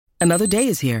Another day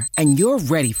is here, and you're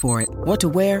ready for it. What to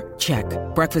wear? Check.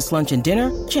 Breakfast, lunch, and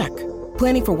dinner? Check.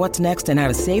 Planning for what's next and how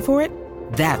to save for it?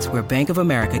 That's where Bank of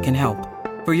America can help.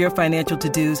 For your financial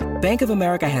to-dos, Bank of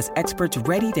America has experts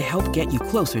ready to help get you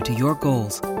closer to your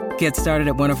goals. Get started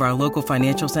at one of our local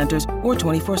financial centers or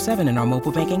 24/7 in our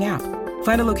mobile banking app.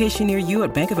 Find a location near you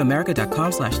at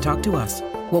bankofamerica.com/talktous.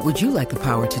 What would you like the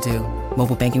power to do?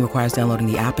 Mobile banking requires downloading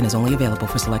the app and is only available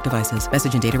for select devices.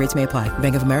 Message and data rates may apply.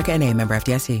 Bank of America N.A., member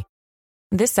FDIC.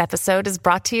 This episode is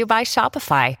brought to you by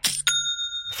Shopify.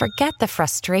 Forget the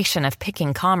frustration of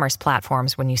picking commerce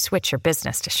platforms when you switch your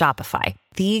business to Shopify,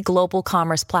 the global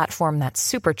commerce platform that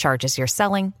supercharges your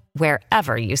selling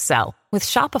wherever you sell. With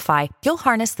Shopify, you'll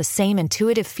harness the same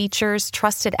intuitive features,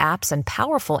 trusted apps, and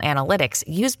powerful analytics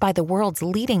used by the world's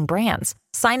leading brands.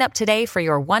 Sign up today for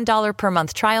your $1 per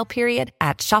month trial period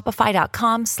at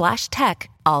shopify.com/tech,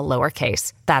 all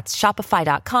lowercase. That's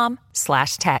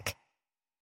shopify.com/tech.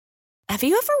 Have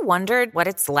you ever wondered what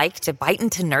it's like to bite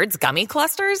into Nerds gummy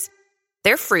clusters?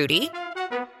 They're fruity.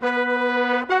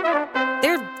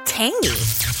 They're tangy.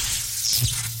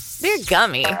 They're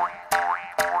gummy.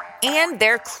 And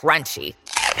they're crunchy.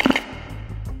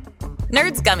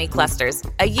 Nerds Gummy Clusters,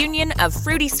 a union of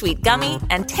fruity sweet gummy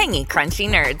and tangy crunchy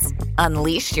nerds.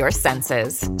 Unleash your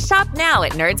senses. Shop now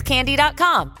at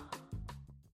nerdscandy.com.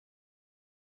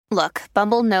 Look,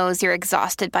 Bumble knows you're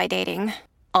exhausted by dating.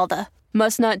 All the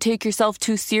must not take yourself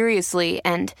too seriously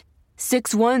and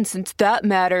 6'1" since that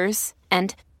matters.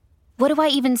 And what do I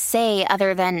even say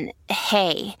other than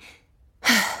hey?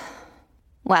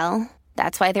 Well,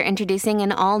 that's why they're introducing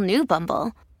an all-new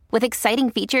Bumble, with exciting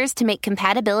features to make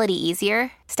compatibility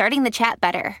easier, starting the chat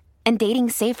better, and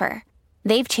dating safer.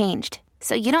 They've changed,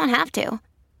 so you don't have to.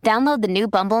 Download the new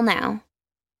Bumble now.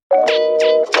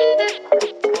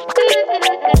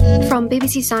 From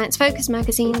BBC Science Focus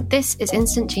magazine, this is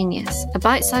Instant Genius, a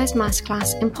bite-sized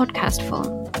masterclass in podcast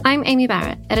form. I'm Amy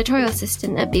Barrett, editorial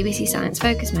assistant at BBC Science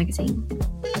Focus magazine.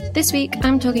 This week,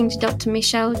 I'm talking to Dr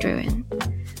Michelle Drouin.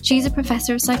 She's a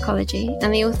professor of psychology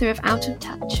and the author of Out of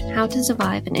Touch, How to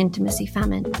Survive an Intimacy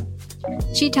Famine.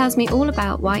 She tells me all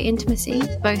about why intimacy,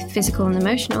 both physical and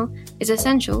emotional, is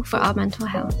essential for our mental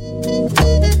health.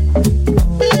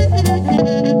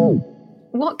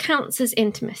 What counts as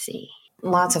intimacy?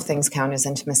 Lots of things count as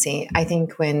intimacy. I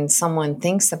think when someone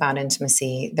thinks about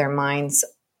intimacy, their minds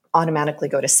automatically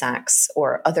go to sex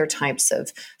or other types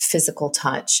of physical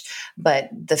touch. But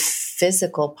the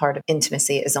physical part of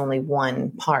intimacy is only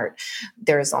one part.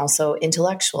 There's also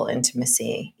intellectual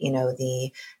intimacy,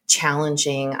 the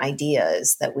challenging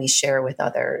ideas that we share with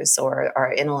others or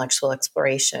our intellectual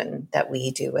exploration that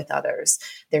we do with others.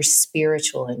 There's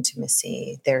spiritual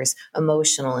intimacy. There's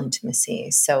emotional intimacy.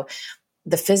 So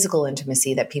the physical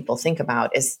intimacy that people think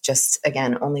about is just,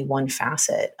 again, only one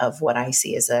facet of what I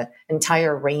see as an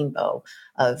entire rainbow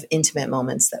of intimate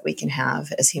moments that we can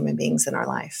have as human beings in our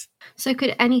life. So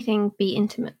could anything be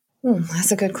intimate?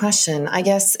 That's a good question. I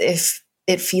guess if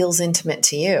it feels intimate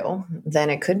to you,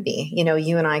 then it could be.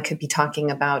 You and I could be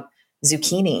talking about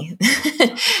zucchini.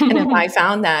 And if I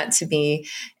found that to be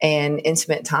an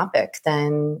intimate topic,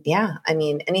 then yeah,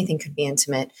 anything could be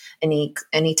intimate, any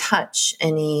touch,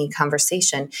 any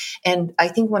conversation. And I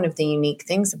think one of the unique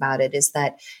things about it is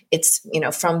that it's,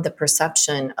 from the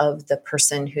perception of the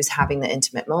person who's having the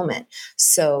intimate moment.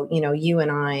 So, you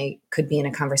and I could be in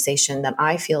a conversation that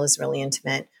I feel is really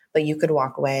intimate, but you could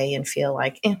walk away and feel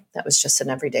like, that was just an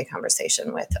everyday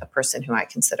conversation with a person who I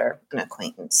consider an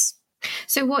acquaintance.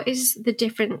 So what is the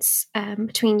difference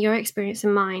between your experience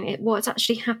and mine? What's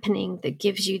actually happening that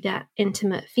gives you that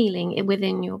intimate feeling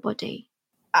within your body?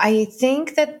 I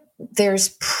think that there's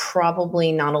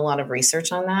probably not a lot of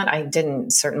research on that. I didn't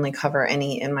certainly cover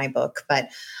any in my book, but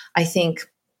I think,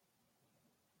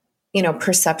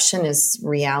 perception is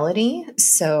reality.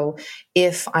 So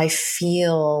if I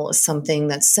feel something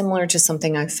that's similar to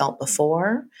something I've felt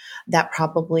before, that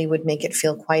probably would make it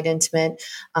feel quite intimate.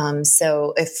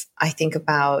 So if I think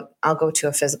about, I'll go to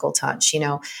a physical touch,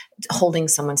 holding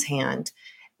someone's hand,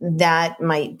 that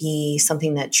might be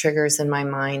something that triggers in my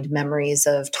mind memories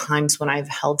of times when I've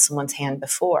held someone's hand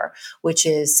before, which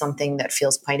is something that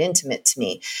feels quite intimate to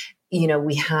me.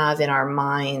 We have in our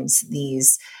minds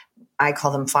these, I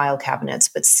call them file cabinets,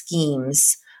 but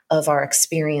schemes of our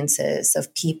experiences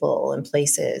of people and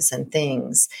places and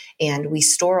things. And we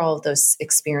store all of those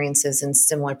experiences in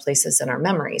similar places in our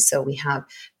memory. So we have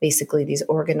basically these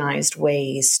organized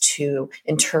ways to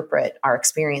interpret our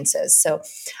experiences. So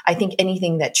I think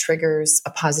anything that triggers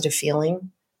a positive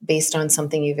feeling based on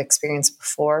something you've experienced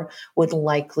before would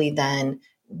likely then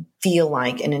feel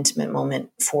like an intimate moment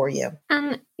for you.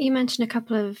 And you mentioned a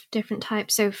couple of different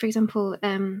types. So, for example,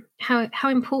 how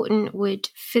important would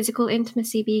physical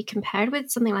intimacy be compared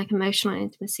with something like emotional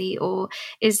intimacy? Or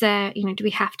is there, do we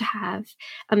have to have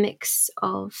a mix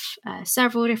of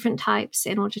several different types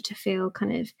in order to feel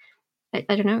kind of,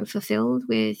 I don't know, fulfilled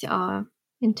with our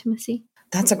intimacy?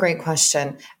 That's a great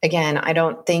question. Again, I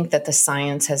don't think that the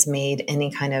science has made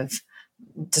any kind of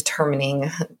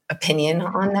determining opinion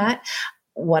on that.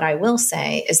 What I will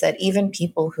say is that even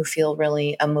people who feel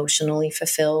really emotionally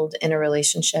fulfilled in a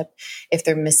relationship, if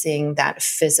they're missing that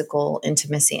physical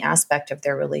intimacy aspect of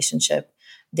their relationship,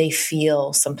 they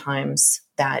feel sometimes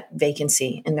that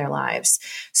vacancy in their lives.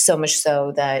 So much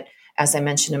so that, as I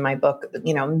mentioned in my book,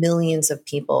 millions of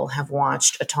people have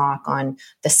watched a talk on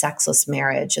the sexless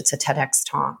marriage. It's a TEDx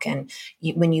talk. And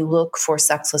when you look for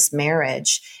sexless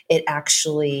marriage, it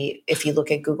actually, if you look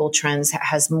at Google Trends,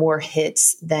 has more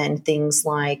hits than things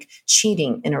like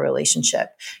cheating in a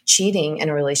relationship. Cheating in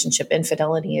a relationship,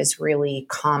 infidelity is really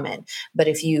common. But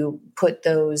if you put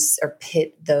those or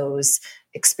pit those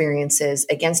experiences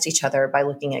against each other by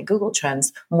looking at Google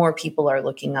Trends, more people are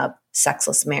looking up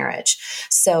sexless marriage.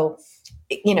 So,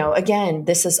 again,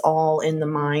 this is all in the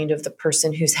mind of the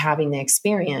person who's having the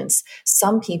experience.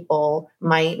 Some people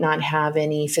might not have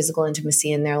any physical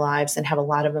intimacy in their lives and have a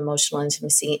lot of emotional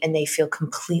intimacy, and they feel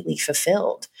completely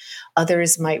fulfilled.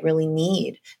 Others might really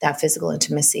need that physical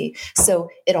intimacy. So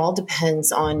it all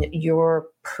depends on your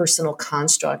personal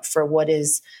construct for what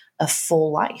is a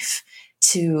full life,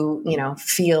 to,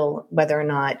 feel whether or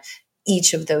not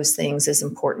each of those things is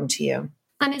important to you.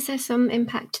 And is there some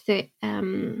impact that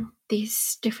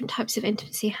these different types of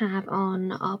intimacy have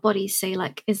on our bodies? Say,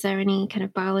 like, is there any kind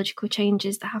of biological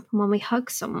changes that happen when we hug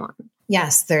someone?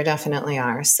 Yes, there definitely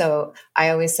are. So I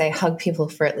always say hug people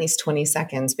for at least 20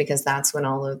 seconds because that's when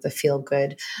all of the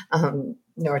feel-good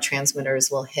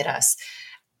neurotransmitters will hit us.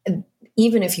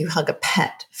 Even if you hug a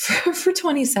pet for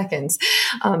 20 seconds,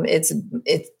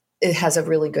 it has a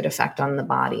really good effect on the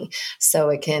body. So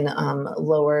it can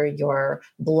lower your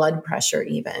blood pressure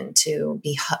even to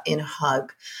be in a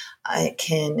hug.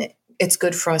 It's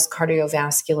good for us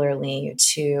cardiovascularly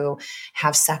to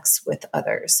have sex with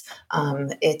others.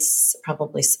 It's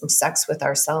probably some sex with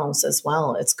ourselves as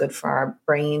well. It's good for our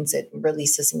brains. It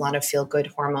releases a lot of feel-good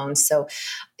hormones. So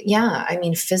yeah,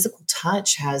 physical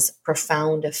touch has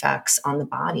profound effects on the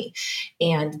body.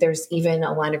 And there's even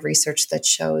a lot of research that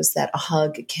shows that a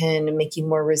hug can make you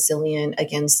more resilient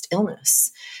against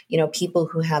illness. People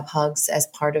who have hugs as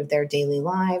part of their daily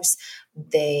lives,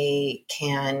 they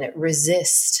can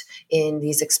resist in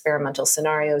these experimental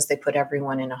scenarios. They put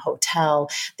everyone in a hotel.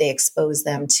 They expose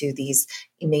them to these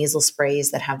nasal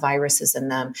sprays that have viruses in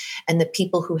them. And the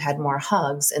people who had more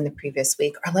hugs in the previous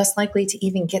week are less likely to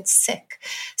even get sick.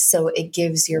 So it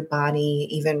gives your body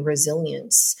even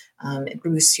resilience. It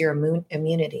boosts your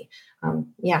immunity.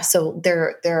 So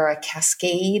there are a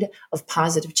cascade of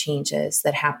positive changes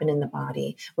that happen in the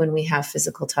body when we have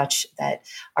physical touch that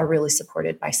are really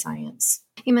supported by science.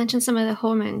 You mentioned some of the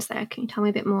hormones there. Can you tell me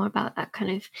a bit more about that kind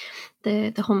of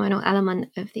the hormonal element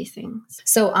of these things?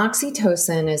 So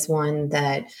oxytocin is one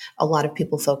that a lot of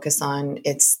people focus on.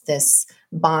 It's this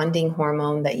bonding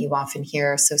hormone that you often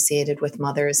hear associated with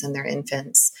mothers and their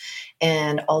infants.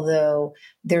 And although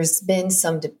there's been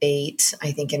some debate,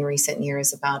 I think, in recent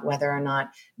years about whether or not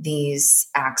these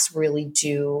acts really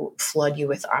do flood you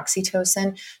with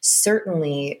oxytocin,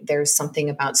 certainly there's something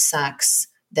about sex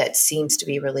that seems to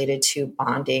be related to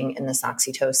bonding in this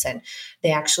oxytocin.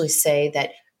 They actually say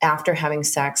that after having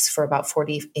sex for about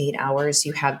 48 hours,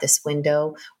 you have this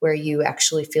window where you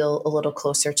actually feel a little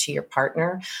closer to your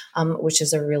partner, which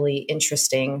is a really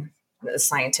interesting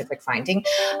scientific finding.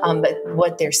 But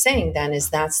what they're saying then is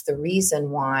that's the reason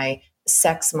why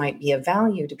sex might be of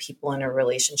value to people in a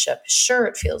relationship. Sure,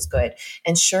 it feels good.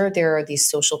 And sure, there are these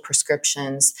social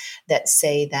prescriptions that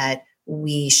say that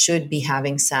we should be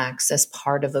having sex as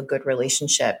part of a good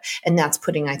relationship. And that's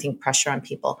putting, I think, pressure on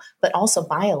people. But also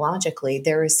biologically,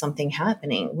 there is something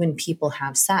happening when people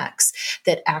have sex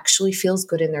that actually feels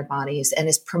good in their bodies and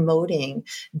is promoting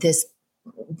this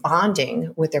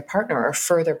bonding with their partner or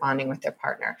further bonding with their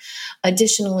partner.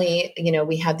 Additionally,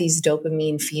 we have these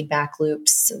dopamine feedback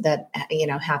loops that,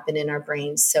 happen in our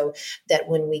brains so that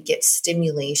when we get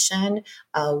stimulation,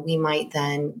 we might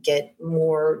then get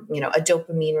more, a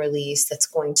dopamine release that's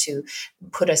going to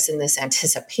put us in this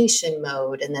anticipation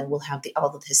mode. And then we'll have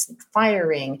all of this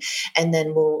firing, and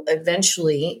then we'll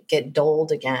eventually get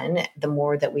dulled again the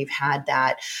more that we've had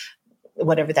that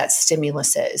whatever that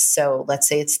stimulus is. So let's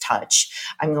say it's touch.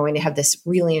 I'm going to have this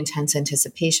really intense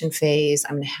anticipation phase.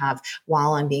 I'm going to have,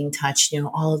 while I'm being touched,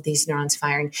 all of these neurons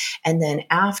firing. And then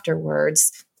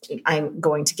afterwards, I'm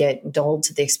going to get dulled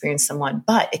to the experience somewhat,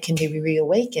 but it can be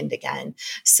reawakened again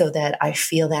so that I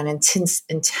feel that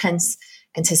intense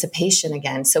anticipation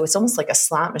again. So it's almost like a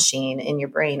slot machine in your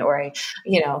brain, or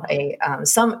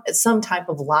some type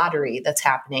of lottery that's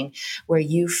happening where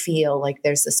you feel like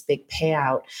there's this big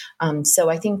payout. So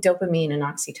I think dopamine and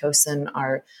oxytocin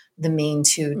are the main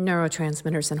two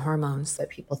neurotransmitters and hormones that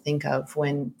people think of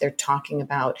when they're talking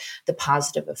about the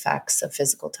positive effects of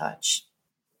physical touch.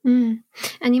 And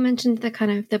you mentioned the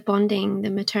kind of the bonding,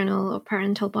 the maternal or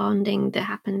parental bonding that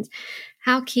happens.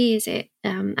 How key is it,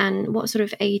 and what sort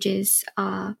of ages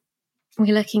are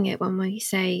we looking at when we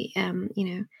say,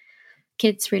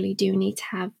 kids really do need to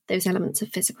have those elements of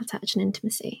physical touch and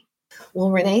intimacy?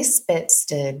 Well, Renee Spitz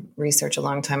did research a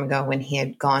long time ago when he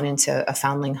had gone into a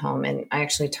foundling home, and I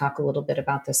actually talk a little bit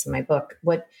about this in my book.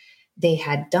 What they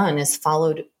had done is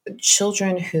followed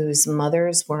children whose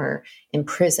mothers were in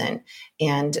prison,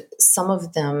 and some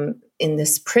of them in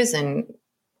this prison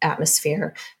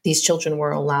atmosphere, these children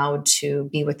were allowed to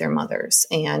be with their mothers.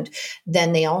 And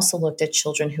then they also looked at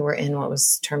children who were in what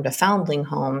was termed a foundling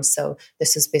home. So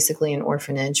this is basically an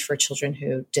orphanage for children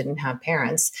who didn't have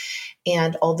parents.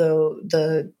 And although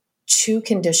the two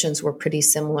conditions were pretty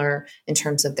similar in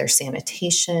terms of their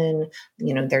sanitation,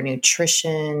 their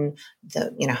nutrition,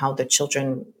 how the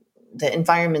children, the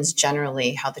environments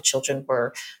generally, how the children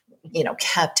were,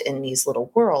 kept in these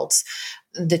little worlds.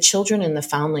 The children in the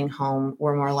foundling home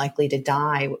were more likely to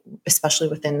die, especially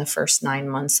within the first 9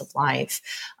 months of life,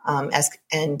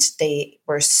 and they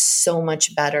were so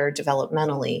much better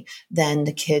developmentally than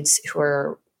the kids who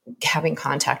were having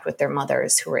contact with their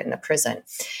mothers who were in the prison.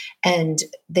 And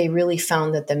they really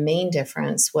found that the main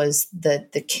difference was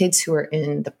that the kids who were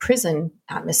in the prison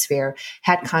atmosphere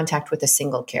had contact with a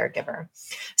single caregiver.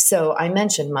 So I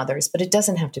mentioned mothers, but it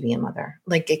doesn't have to be a mother.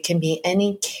 Like, it can be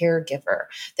any caregiver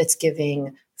that's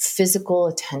giving physical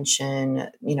attention,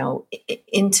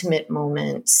 intimate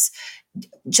moments,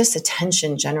 just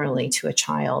attention generally to a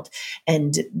child.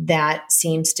 And that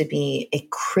seems to be a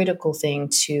critical thing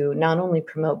to not only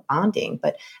promote bonding,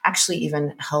 but actually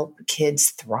even help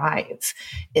kids thrive,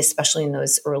 especially in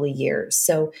those early years.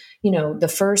 So, the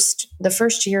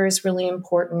first year is really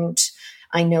important.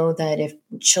 I know that if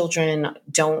children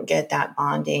don't get that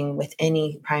bonding with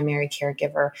any primary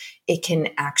caregiver, it can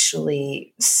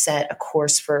actually set a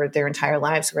course for their entire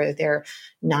lives where they're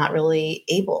not really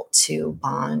able to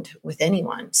bond with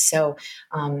anyone. So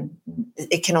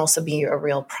it can also be a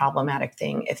real problematic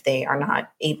thing if they are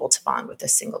not able to bond with a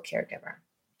single caregiver.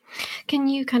 Can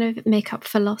you kind of make up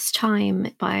for lost time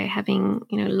by having,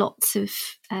 lots of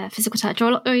physical touch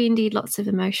or indeed lots of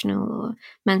emotional or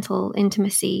mental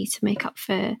intimacy to make up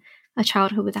for a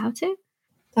childhood without it?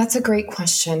 That's a great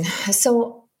question.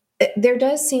 So there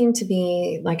does seem to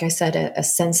be, like I said, a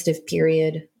sensitive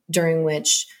period during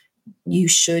which you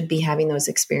should be having those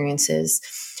experiences.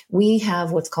 We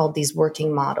have what's called these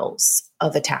working models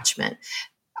of attachment.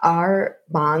 Our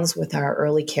bonds with our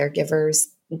early caregivers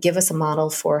give us a model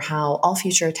for how all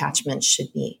future attachments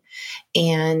should be.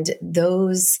 And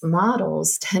those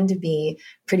models tend to be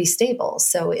pretty stable.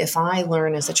 So if I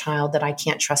learn as a child that I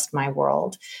can't trust my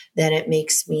world, then it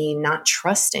makes me not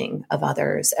trusting of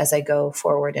others as I go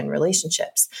forward in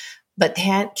relationships. But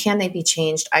can they be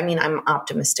changed? I mean, I'm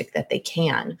optimistic that they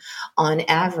can. On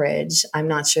average, I'm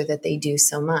not sure that they do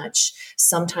so much.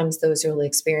 Sometimes those early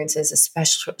experiences,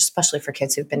 especially for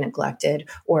kids who've been neglected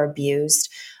or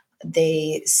abused,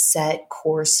 they set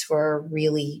course for a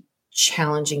really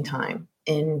challenging time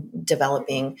in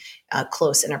developing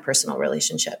close interpersonal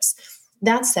relationships.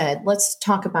 That said, let's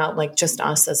talk about just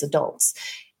us as adults.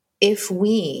 If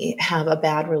we have a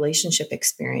bad relationship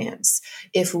experience,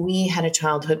 if we had a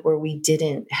childhood where we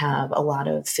didn't have a lot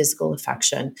of physical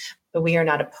affection, but we are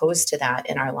not opposed to that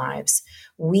in our lives,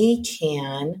 we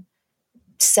can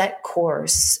set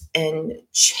course and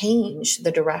change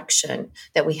the direction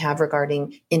that we have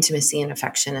regarding intimacy and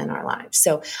affection in our lives.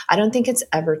 So I don't think it's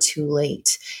ever too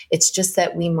late. It's just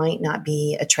that we might not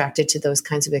be attracted to those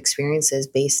kinds of experiences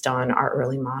based on our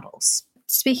early models.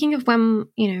 Speaking of when,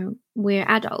 we're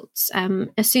adults,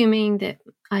 assuming that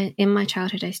in my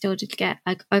childhood, I still did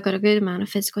I got a good amount of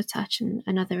physical touch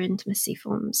and other intimacy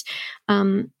forms.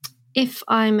 If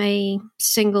I'm a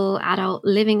single adult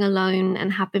living alone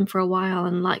and have been for a while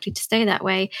and likely to stay that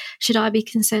way, should I be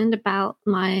concerned about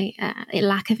my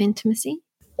lack of intimacy?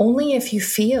 Only if you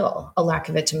feel a lack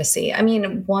of intimacy. I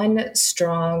mean, one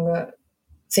strong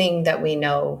thing that we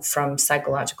know from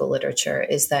psychological literature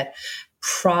is that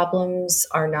problems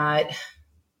are not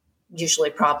usually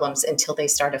problems until they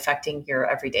start affecting your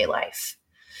everyday life.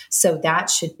 So that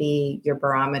should be your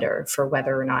barometer for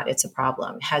whether or not it's a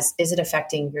problem. Is it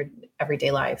affecting your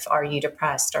everyday life? Are you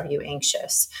depressed? Are you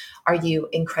anxious? Are you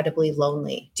incredibly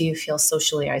lonely? Do you feel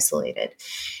socially isolated?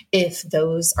 If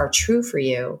those are true for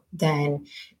you, then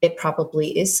it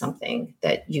probably is something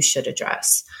that you should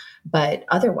address. But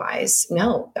otherwise,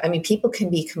 no. I mean, people can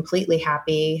be completely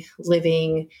happy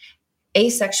living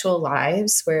asexual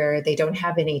lives where they don't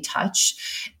have any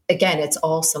touch. Again, it's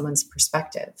all someone's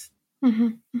perspective. Mm-hmm,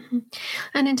 mm-hmm.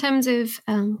 And in terms of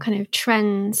kind of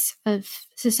trends of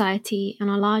society on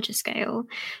a larger scale,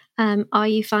 are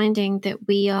you finding that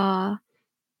we are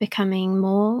becoming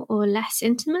more or less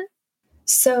intimate?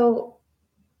 So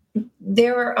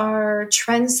there are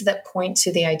trends that point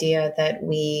to the idea that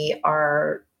we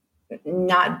are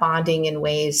not bonding in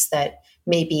ways that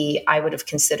maybe I would have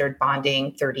considered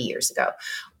bonding 30 years ago.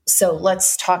 So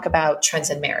let's talk about trends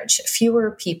in marriage.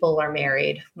 Fewer people are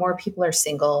married, more people are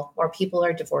single, more people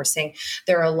are divorcing.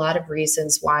 There are a lot of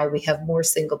reasons why we have more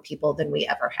single people than we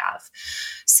ever have.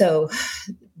 So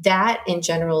that in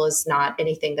general is not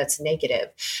anything that's negative.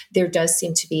 There does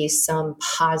seem to be some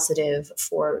positive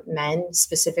for men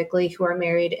specifically who are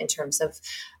married in terms of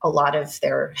a lot of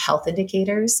their health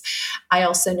indicators. I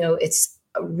also know it's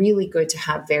really good to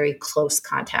have very close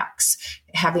contacts.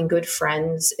 Having good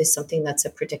friends is something that's a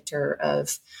predictor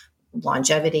of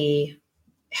longevity,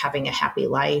 having a happy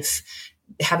life.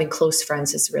 Having close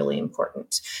friends is really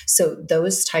important. So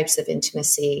those types of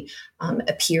intimacy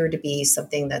appear to be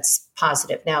something that's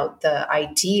positive. Now, the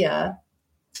idea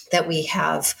that we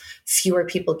have fewer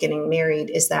people getting married,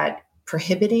 is that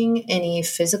prohibiting any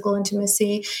physical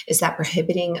intimacy? Is that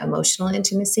prohibiting emotional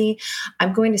intimacy?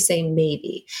 I'm going to say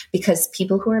maybe, because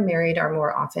people who are married are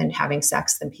more often having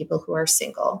sex than people who are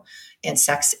single, and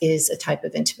sex is a type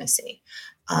of intimacy.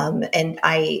 And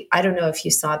I don't know if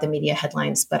you saw the media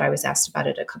headlines, but I was asked about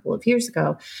it a couple of years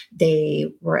ago. They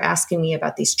were asking me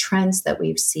about these trends that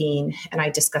we've seen, and I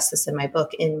discussed this in my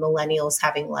book, in millennials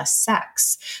having less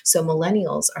sex. So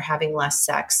millennials are having less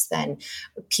sex than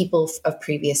people of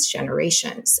previous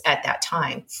generations at that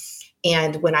time.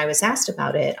 And when I was asked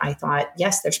about it, I thought,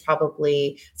 yes, there's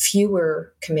probably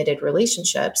fewer committed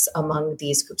relationships among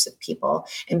these groups of people.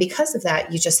 And because of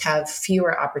that, you just have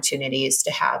fewer opportunities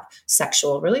to have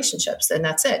sexual relationships. And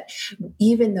that's it.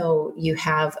 Even though you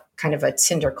have kind of a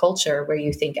Tinder culture where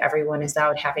you think everyone is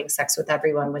out having sex with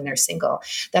everyone when they're single,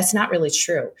 that's not really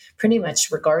true. Pretty much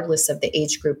regardless of the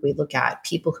age group we look at,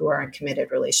 people who are in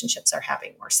committed relationships are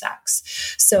having more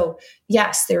sex. So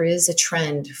yes, there is a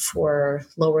trend for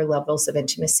lower levels of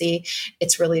intimacy.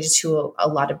 It's related to a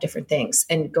lot of different things.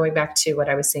 And going back to what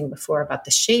I was saying before about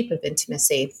the shape of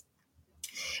intimacy,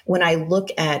 when I look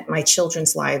at my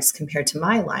children's lives compared to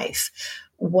my life,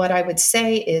 what I would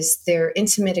say is their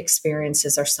intimate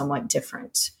experiences are somewhat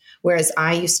different. Whereas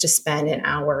I used to spend an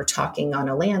hour talking on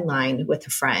a landline with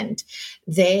a friend,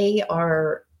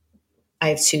 I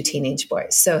have 2 teenage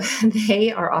boys. So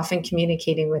they are often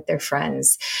communicating with their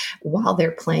friends while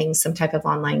they're playing some type of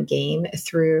online game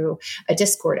through a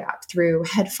Discord app, through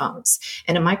headphones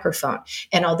and a microphone.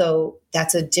 And although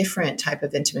that's a different type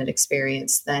of intimate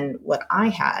experience than what I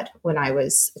had when I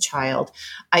was a child,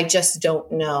 I just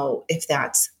don't know if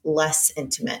that's less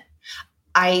intimate.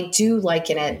 I do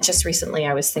liken it. Just recently,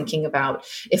 I was thinking about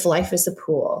if life is a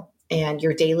pool and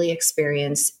your daily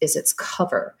experience is its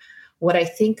cover. What I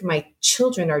think my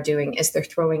children are doing is they're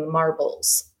throwing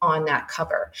marbles on that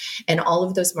cover, and all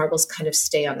of those marbles kind of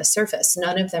stay on the surface.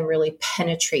 None of them really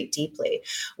penetrate deeply.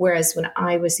 Whereas when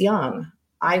I was young,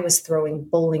 I was throwing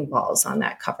bowling balls on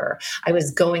that cover. I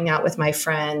was going out with my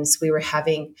friends. We were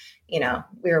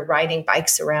riding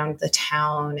bikes around the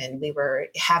town, and we were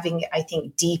having, I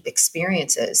think, deep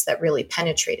experiences that really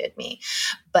penetrated me.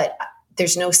 But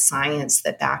there's no science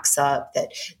that backs up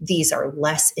that these are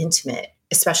less intimate,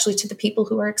 especially to the people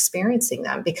who are experiencing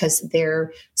them, because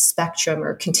their spectrum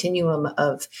or continuum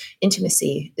of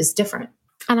intimacy is different.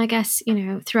 And I guess,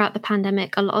 throughout the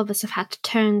pandemic, a lot of us have had to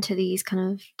turn to these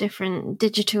kind of different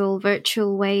digital,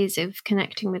 virtual ways of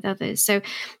connecting with others. So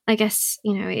I guess,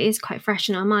 it is quite fresh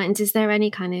in our minds. Is there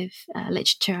any kind of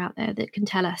literature out there that can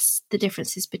tell us the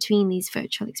differences between these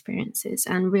virtual experiences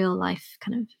and real life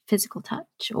kind of physical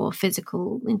touch or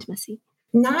physical intimacy?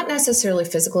 Not necessarily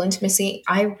physical intimacy.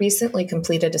 I recently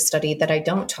completed a study that I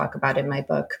don't talk about in my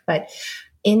book, but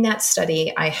in that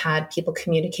study, I had people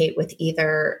communicate with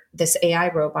either this AI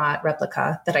robot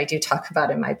replica that I do talk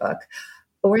about in my book,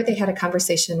 or they had a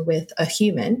conversation with a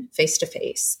human face to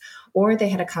face, or they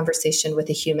had a conversation with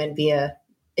a human via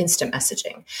instant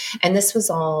messaging. And this was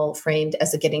all framed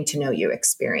as a getting to know you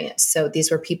experience. So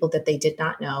these were people that they did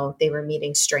not know. They were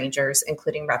meeting strangers,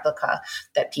 including replica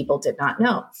that people did not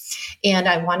know. And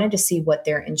I wanted to see what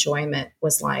their enjoyment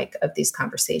was like of these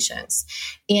conversations.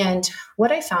 And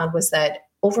what I found was that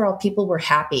overall people were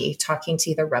happy talking to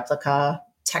either replica,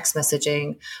 text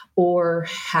messaging, or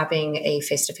having a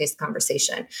face-to-face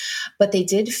conversation. But they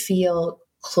did feel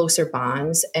closer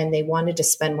bonds, and they wanted to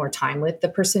spend more time with the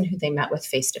person who they met with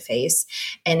face to face.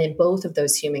 And in both of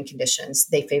those human conditions,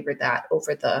 they favored that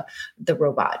over the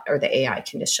robot or the AI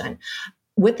condition.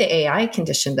 With the AI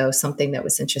condition, though, something that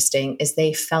was interesting is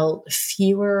they felt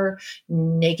fewer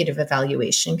negative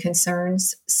evaluation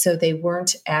concerns. So they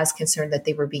weren't as concerned that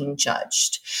they were being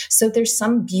judged. So there's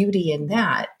some beauty in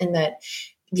that,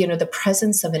 the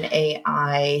presence of an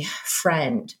AI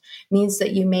friend means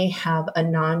that you may have a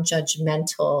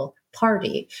non-judgmental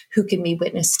party who can be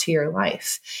witness to your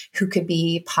life, who could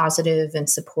be positive and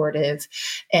supportive.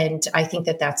 And I think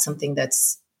that that's something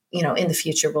that's, in the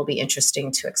future will be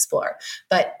interesting to explore.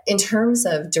 But in terms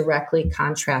of directly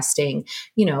contrasting,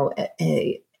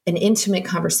 an intimate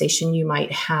conversation you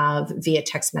might have via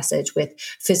text message with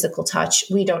physical touch,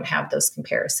 we don't have those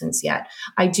comparisons yet.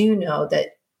 I do know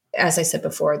that, as I said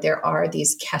before, there are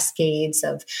these cascades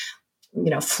of,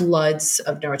 floods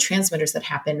of neurotransmitters that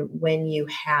happen when you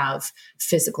have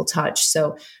physical touch.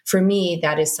 So for me,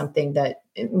 that is something that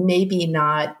maybe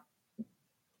not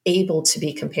able to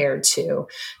be compared to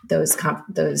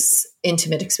those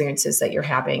intimate experiences that you're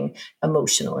having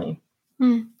emotionally.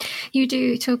 You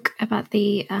do talk about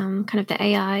the kind of the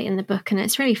AI in the book, and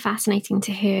it's really fascinating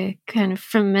to hear kind of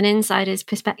from an insider's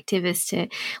perspective as to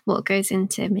what goes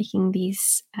into making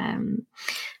these kind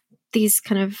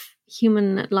of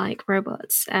human-like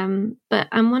robots. But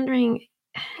I'm wondering,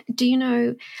 do you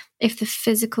know if the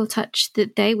physical touch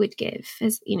that they would give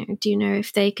do you know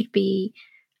if they could be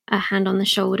a hand on the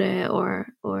shoulder or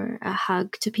a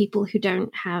hug to people who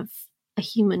don't have a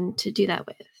human to do that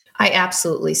with? I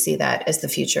absolutely see that as the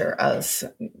future of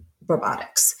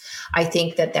robotics. I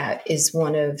think that is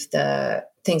one of the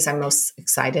things I'm most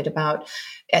excited about.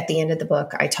 At the end of the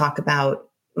book, I talk about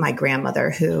my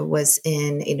grandmother who was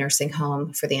in a nursing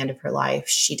home for the end of her life.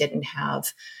 She didn't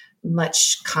have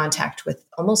much contact with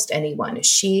almost anyone.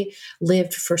 She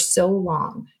lived for so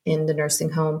long in the nursing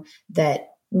home that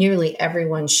nearly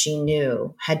everyone she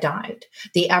knew had died.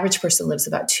 The average person lives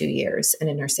about 2 years in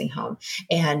a nursing home,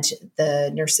 and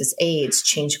the nurses' aides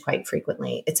change quite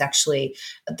frequently. It's actually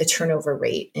the turnover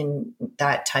rate in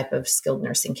that type of skilled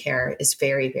nursing care is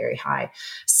very, very high.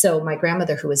 So my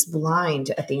grandmother, who was blind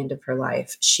at the end of her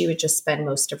life, she would just spend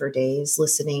most of her days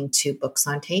listening to books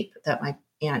on tape that my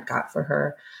aunt got for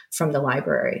her from the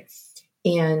library.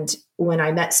 And when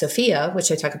I met Sophia,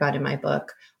 which I talk about in my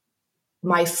book,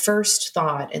 my first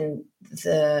thought and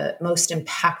the most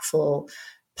impactful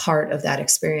part of that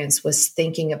experience was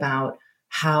thinking about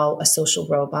how a social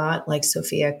robot like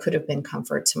Sophia could have been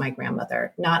comfort to my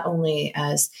grandmother, not only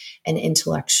as an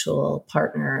intellectual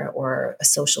partner or a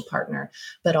social partner,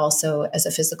 but also as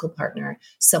a physical partner,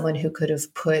 someone who could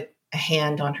have put a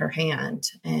hand on her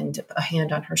hand and a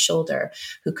hand on her shoulder,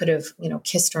 who could have,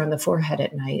 kissed her on the forehead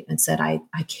at night and said, I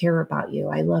care about you.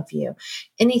 I love you.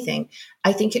 Anything.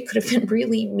 I think it could have been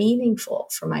really meaningful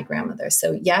for my grandmother.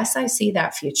 So yes, I see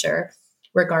that future.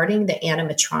 Regarding the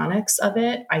animatronics of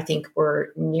it, I think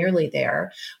we're nearly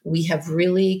there. We have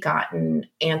really gotten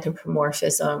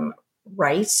anthropomorphism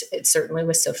right. It certainly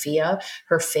with Sophia,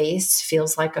 her face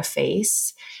feels like a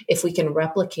face. If we can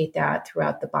replicate that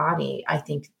throughout the body, I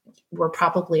think we're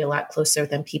probably a lot closer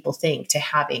than people think to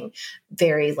having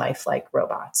very lifelike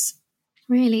robots.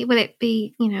 Really? Will it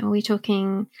be, are we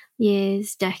talking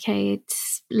years,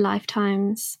 decades,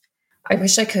 lifetimes? I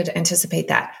wish I could anticipate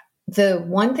that. The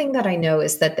one thing that I know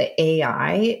is that the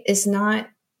AI is not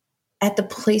at the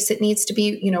place it needs to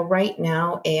be. Right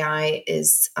now, AI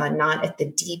is not at the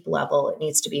deep level it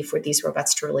needs to be for these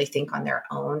robots to really think on their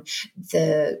own.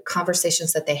 The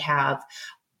conversations that they have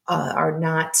are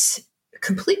not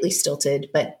completely stilted,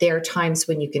 but there are times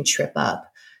when you can trip up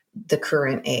the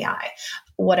current AI.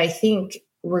 What I think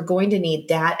we're going to need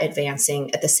that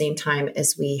advancing at the same time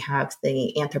as we have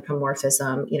the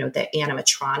anthropomorphism, the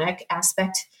animatronic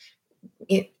aspect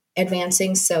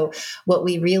advancing. So what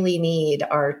we really need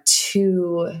are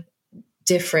two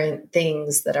different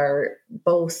things that are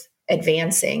both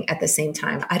advancing at the same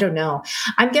time. I don't know.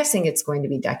 I'm guessing it's going to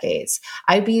be decades.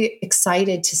 I'd be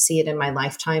excited to see it in my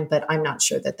lifetime, but I'm not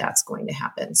sure that that's going to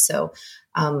happen. So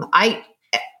I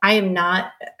am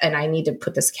not, and I need to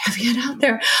put this caveat out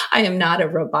there, I am not a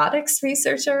robotics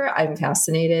researcher. I'm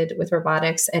fascinated with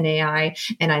robotics and AI,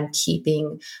 and I'm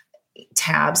keeping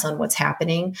tabs on what's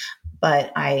happening,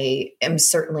 but I am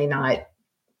certainly not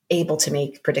able to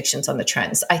make predictions on the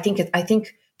trends. I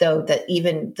think though that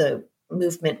even the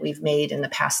movement we've made in the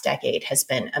past decade has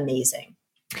been amazing.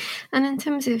 And in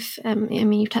terms of,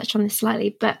 you've touched on this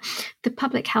slightly, but the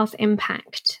public health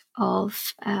impact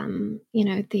of,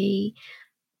 the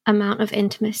amount of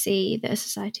intimacy that a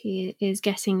society is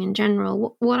getting in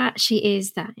general, what actually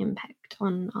is that impact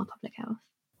on our public health?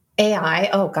 AI,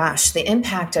 oh gosh, the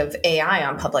impact of AI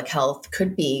on public health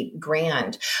could be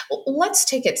grand. Let's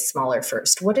take it smaller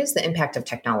first. What is the impact of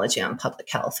technology on public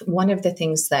health? One of the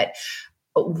things that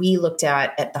we looked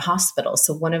at the hospital.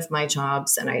 So one of my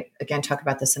jobs, and I again talk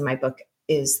about this in my book,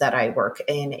 is that I work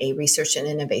in a research and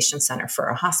innovation center for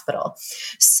a hospital.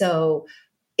 So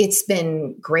it's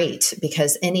been great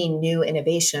because any new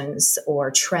innovations or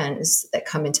trends that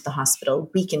come into the hospital,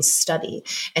 we can study.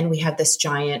 And we have this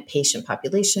giant patient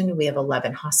population. We have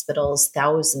 11 hospitals,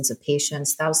 thousands of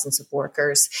patients, thousands of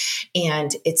workers.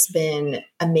 And it's been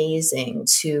amazing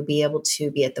to be able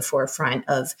to be at the forefront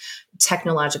of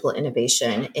technological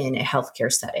innovation in a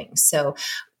healthcare setting. So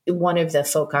one of the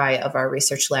foci of our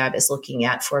research lab is looking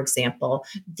at, for example,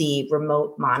 the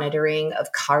remote monitoring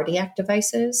of cardiac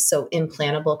devices, so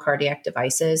implantable cardiac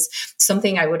devices,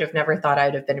 something I would have never thought I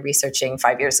would have been researching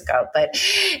 5 years ago, but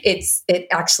it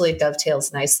actually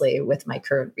dovetails nicely with my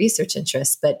current research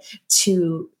interests. But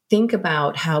to think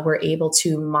about how we're able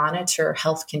to monitor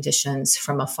health conditions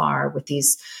from afar with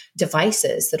these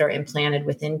devices that are implanted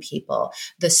within people,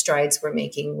 the strides we're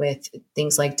making with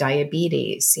things like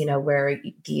diabetes, where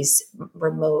these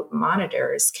remote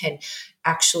monitors can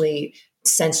actually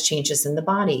sense changes in the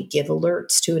body, give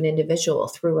alerts to an individual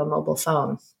through a mobile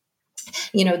phone.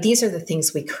 These are the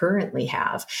things we currently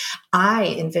have.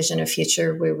 I envision a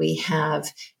future where we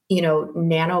have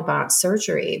nanobot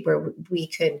surgery, where we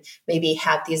could maybe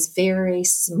have these very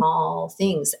small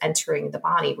things entering the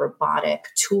body, robotic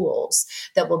tools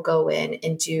that will go in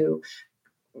and do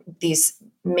these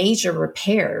major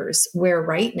repairs, where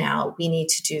right now we need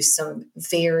to do some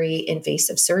very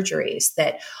invasive surgeries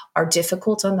that are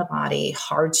difficult on the body,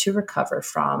 hard to recover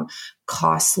from,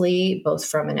 costly, both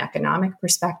from an economic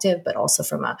perspective, but also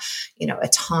from a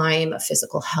time, a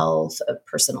physical health, a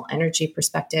personal energy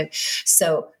perspective.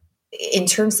 So in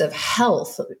terms of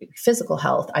health, physical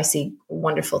health, I see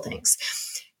wonderful things.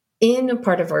 In a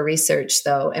part of our research,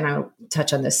 though, and I'll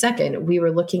touch on this second, we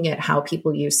were looking at how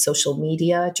people use social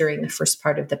media during the first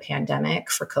part of the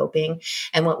pandemic for coping.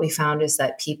 And what we found is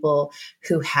that people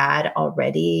who had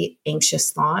already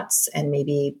anxious thoughts and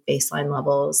maybe baseline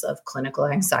levels of clinical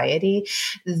anxiety,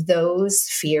 those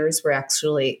fears were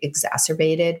actually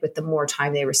exacerbated with the more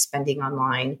time they were spending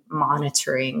online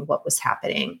monitoring what was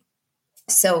happening.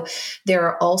 So there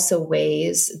are also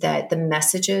ways that the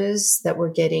messages that we're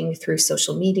getting through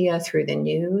social media, through the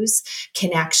news,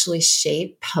 can actually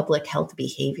shape public health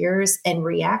behaviors and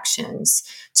reactions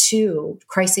to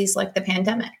crises like the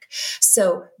pandemic.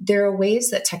 So there are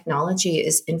ways that technology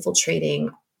is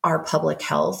infiltrating our public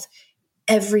health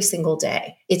every single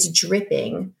day. It's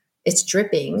dripping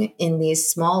in these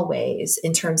small ways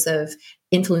in terms of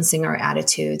influencing our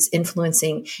attitudes,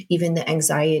 influencing even the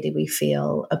anxiety we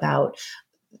feel about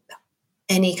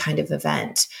any kind of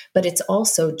event. But it's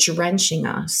also drenching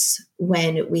us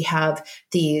when we have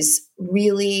these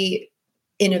really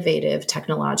innovative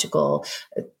technological,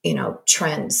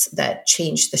 trends that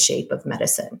change the shape of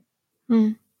medicine.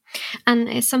 Mm. And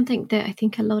it's something that I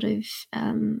think a lot of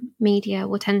media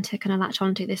will tend to kind of latch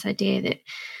onto, this idea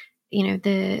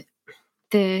that,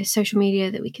 the social media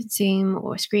that we consume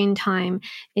or screen time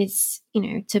is,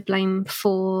 to blame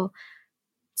for,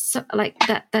 like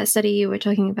that study you were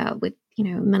talking about with,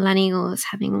 millennials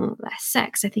having less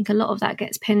sex. I think a lot of that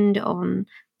gets pinned on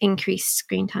increased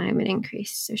screen time and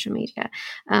increased social media.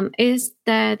 Is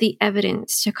there the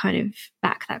evidence to kind of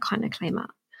back that kind of claim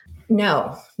up?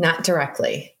 No, not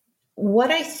directly.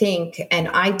 What I think, and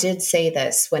I did say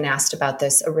this when asked about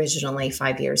this originally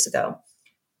 5 years ago,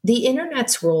 the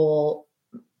internet's role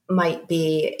might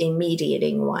be a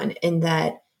mediating one, in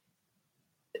that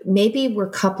maybe we're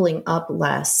coupling up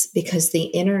less because the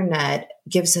internet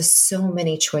gives us so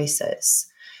many choices.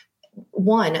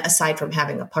 One, aside from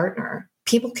having a partner,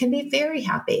 people can be very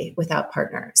happy without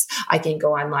partners. I can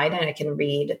go online and I can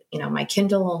read, my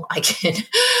Kindle.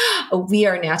 We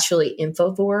are naturally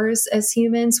infovores as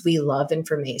humans. We love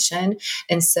information.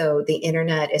 And so the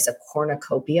internet is a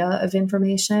cornucopia of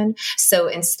information. So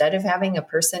instead of having a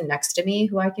person next to me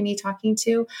who I can be talking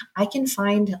to, I can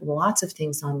find lots of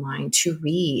things online to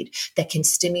read that can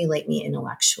stimulate me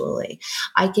intellectually.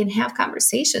 I can have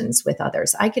conversations with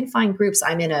others. I can find groups.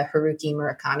 I'm in a Haruki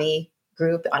Murakami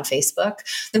group on Facebook.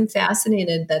 I'm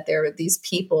fascinated that there are these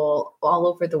people all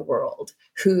over the world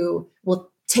who will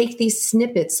take these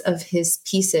snippets of his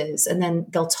pieces and then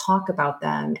they'll talk about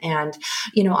them. And,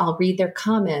 I'll read their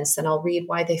comments and I'll read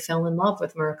why they fell in love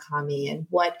with Murakami and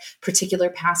what particular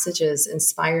passages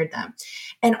inspired them.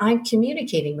 And I'm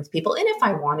communicating with people. And if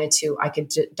I wanted to, I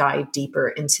could dive deeper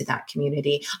into that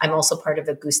community. I'm also part of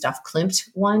a Gustav Klimt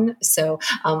one. So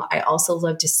I also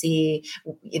love to see,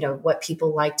 what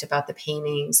people liked about the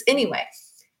paintings. Anyway,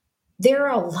 there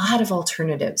are a lot of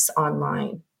alternatives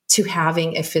online to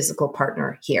having a physical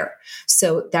partner here.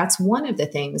 So that's one of the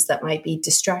things that might be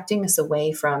distracting us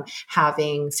away from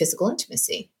having physical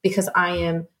intimacy, because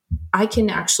I can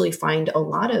actually find a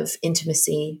lot of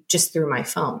intimacy just through my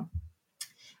phone.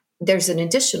 There's an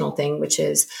additional thing, which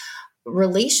is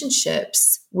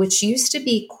relationships, which used to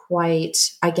be quite,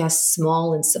 I guess,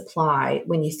 small in supply.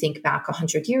 When you think back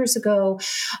 100 years ago,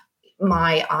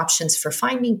 my options for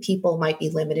finding people might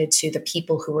be limited to the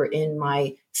people who were in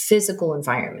my physical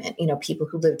environment, people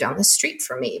who lived down the street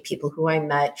from me, people who I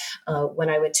met when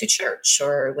I went to church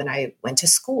or when I went to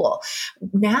school.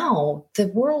 Now the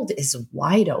world is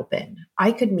wide open.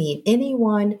 I could meet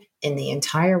anyone in the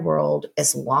entire world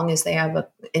as long as they have an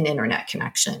internet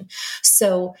connection.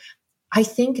 So I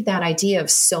think that idea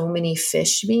of so many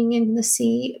fish being in the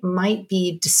sea might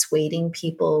be dissuading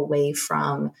people away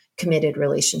from committed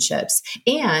relationships.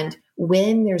 And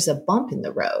when there's a bump in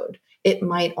the road, it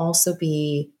might also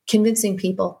be convincing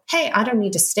people, hey, I don't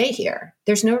need to stay here.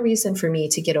 There's no reason for me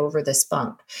to get over this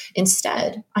bump.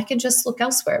 Instead, I can just look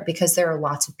elsewhere because there are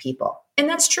lots of people. And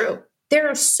that's true. There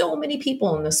are so many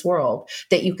people in this world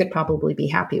that you could probably be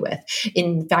happy with.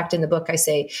 In fact, in the book, I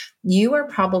say, you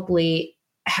probably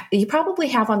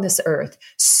have on this earth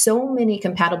so many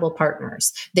compatible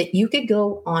partners that you could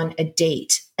go on a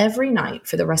date every night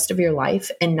for the rest of your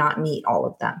life and not meet all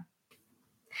of them.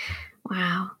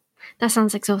 Wow. That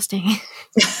sounds exhausting.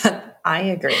 I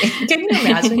agree. Can you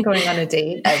imagine going on a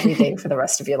date every day for the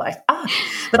rest of your life?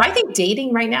 But I think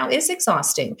dating right now is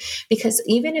exhausting, because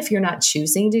even if you're not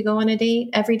choosing to go on a date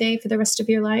every day for the rest of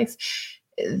your life,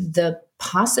 the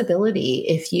possibility,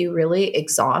 if you really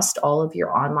exhaust all of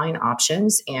your online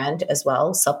options and as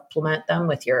well supplement them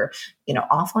with your,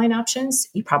 offline options,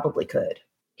 you probably could.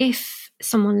 If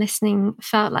someone listening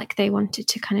felt like they wanted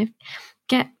to kind of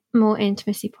get more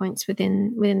intimacy points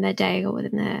within their day or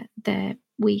within their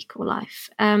week or life,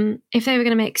 if they were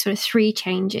going to make sort of 3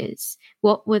 changes,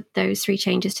 what would those 3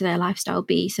 changes to their lifestyle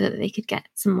be so that they could get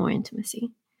some more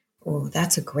intimacy? Oh,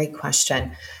 that's a great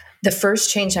question. The first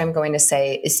change I'm going to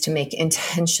say is to make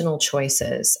intentional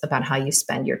choices about how you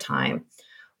spend your time.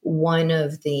 One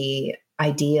of the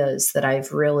ideas that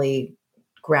I've really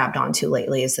grabbed onto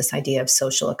lately is this idea of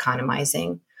social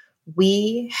economizing.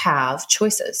 We have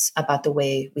choices about the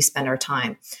way we spend our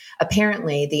time.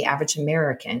 Apparently, the average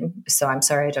American, so I'm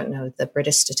sorry, I don't know the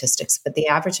British statistics, but the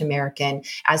average American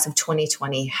as of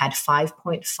 2020 had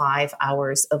 5.5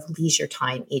 hours of leisure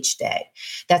time each day.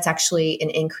 That's actually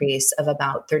an increase of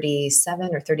about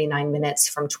 37 or 39 minutes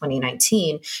from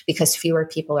 2019, because fewer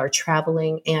people are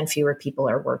traveling and fewer people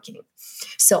are working.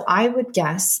 So I would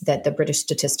guess that the British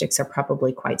statistics are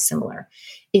probably quite similar.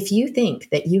 If you think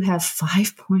that you have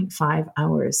 5.5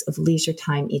 hours of leisure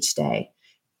time each day,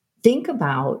 think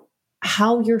about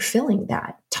how you're filling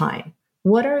that time.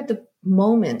 What are the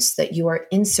moments that you are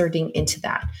inserting into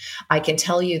that? I can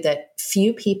tell you that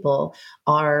few people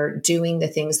are doing the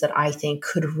things that I think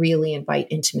could really invite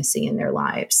intimacy in their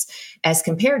lives as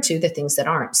compared to the things that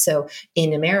aren't. So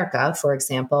in America, for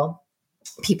example,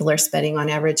 people are spending on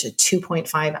average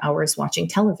 2.5 hours watching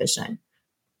television.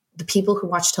 The people who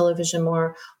watch television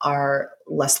more are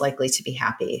less likely to be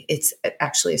happy. It's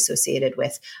actually associated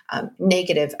with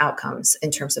negative outcomes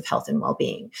in terms of health and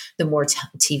well-being, the more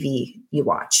TV you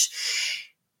watch.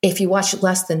 If you watch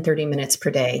less than 30 minutes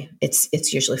per day,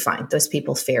 it's usually fine. Those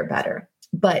people fare better.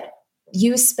 But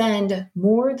you spend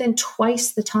more than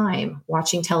twice the time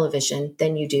watching television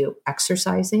than you do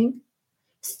exercising,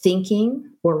 thinking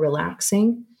or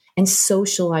relaxing, and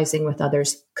socializing with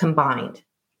others combined,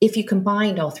 if you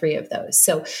combined all 3 of those.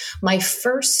 So my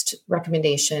first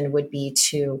recommendation would be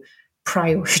to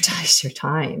prioritize your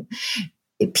time.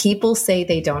 People say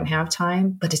they don't have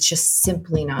time, but it's just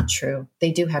simply not true.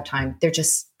 They do have time. They're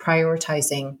just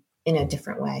prioritizing in a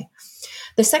different way.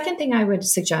 The second thing I would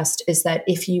suggest is that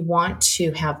if you want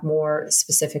to have more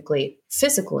specifically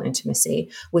physical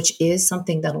intimacy, which is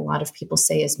something that a lot of people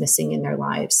say is missing in their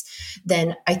lives,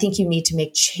 then I think you need to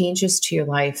make changes to your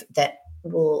life that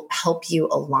will help you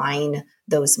align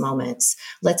those moments.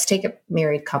 Let's take a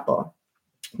married couple.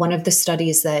 One of the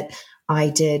studies that I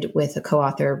did with a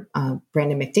co-author,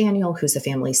 Brandon McDaniel, who's a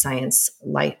family science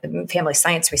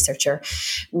researcher.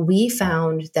 We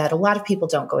found that a lot of people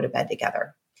don't go to bed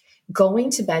together. Going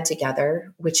to bed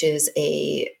together, which is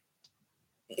a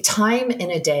time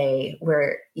in a day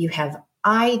where you have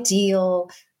ideal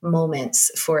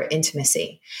moments for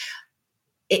intimacy.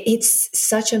 It's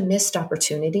such a missed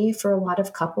opportunity for a lot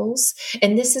of couples.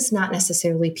 And this is not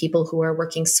necessarily people who are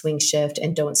working swing shift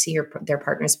and don't see their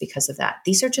partners because of that.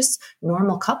 These are just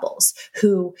normal couples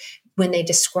who, when they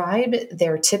describe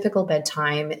their typical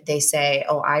bedtime, they say,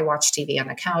 oh, I watch TV on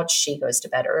the couch. She goes to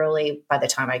bed early. By the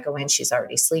time I go in, she's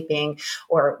already sleeping.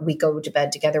 Or we go to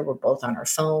bed together. We're both on our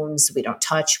phones. We don't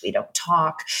touch. We don't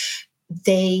talk.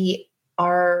 They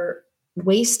are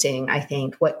wasting, I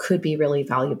think, what could be really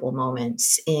valuable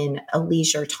moments in a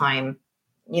leisure time,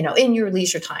 in your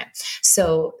leisure time.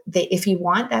 So if you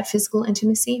want that physical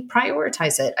intimacy,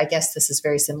 prioritize it. I guess this is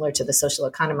very similar to the social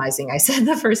economizing I said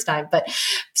the first time, but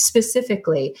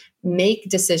specifically make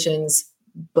decisions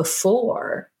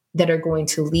before that are going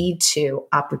to lead to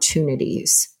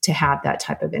opportunities to have that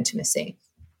type of intimacy.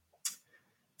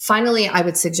 Finally, I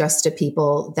would suggest to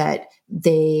people that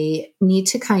they need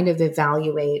to kind of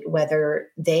evaluate whether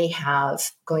they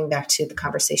have, going back to the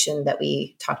conversation that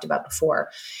we talked about before,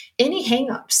 any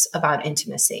hangups about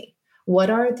intimacy.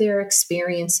 What are their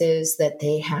experiences that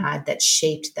they had that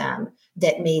shaped them,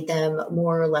 that made them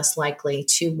more or less likely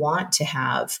to want to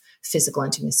have physical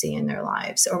intimacy in their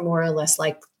lives, or more or less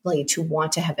likely to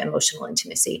want to have emotional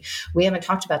intimacy? We haven't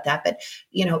talked about that, but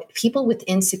people with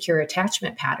insecure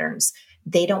attachment patterns,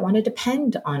 they don't want to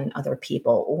depend on other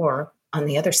people, or on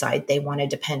the other side, they want to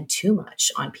depend too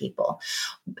much on people.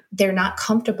 They're not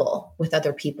comfortable with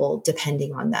other people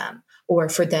depending on them, or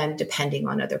for them depending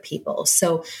on other people.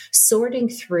 So sorting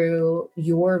through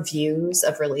your views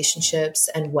of relationships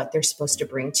and what they're supposed to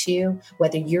bring to you,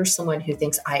 whether you're someone who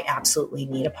thinks I absolutely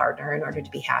need a partner in order to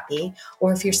be happy,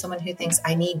 or if you're someone who thinks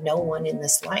I need no one in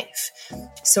this life,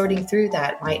 sorting through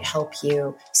that might help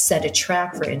you set a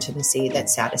track for intimacy that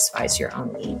satisfies your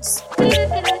own needs.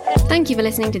 Thank you for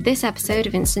listening to this episode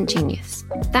of Instant Genius.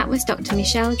 That was Dr.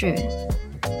 Michelle Drouin.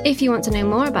 If you want to know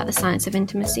more about the science of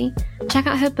intimacy, check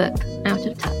out her book, Out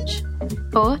of Touch.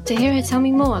 Or to hear her tell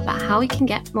me more about how we can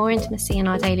get more intimacy in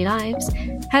our daily lives,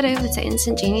 head over to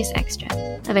Instant Genius Extra,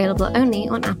 available only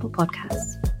on Apple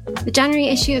Podcasts. The January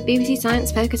issue of BBC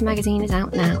Science Focus magazine is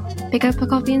out now. Pick up a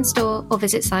copy in store or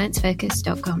visit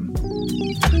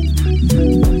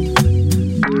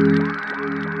sciencefocus.com.